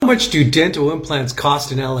much do dental implants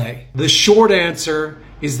cost in LA? The short answer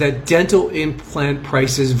is that dental implant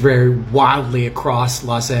prices vary wildly across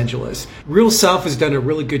Los Angeles. RealSelf has done a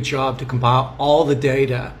really good job to compile all the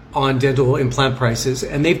data on dental implant prices,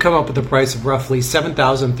 and they've come up with a price of roughly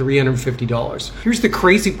 $7,350. Here's the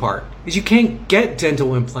crazy part, is you can't get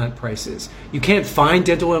dental implant prices. You can't find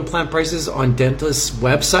dental implant prices on dentist's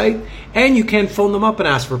website, and you can't phone them up and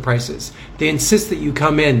ask for prices. They insist that you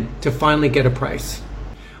come in to finally get a price.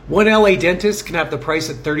 One LA dentist can have the price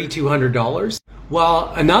at $3,200,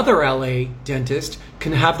 while another LA dentist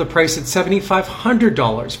can have the price at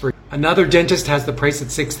 $7,500. Another dentist has the price at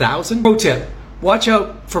 $6,000. Pro tip, watch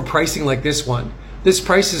out for pricing like this one. This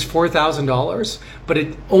price is $4,000, but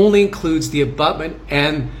it only includes the abutment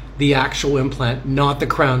and the actual implant, not the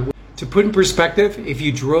crown. To put in perspective, if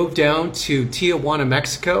you drove down to Tijuana,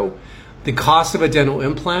 Mexico, the cost of a dental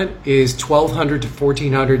implant is $1,200 to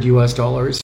 $1,400 US.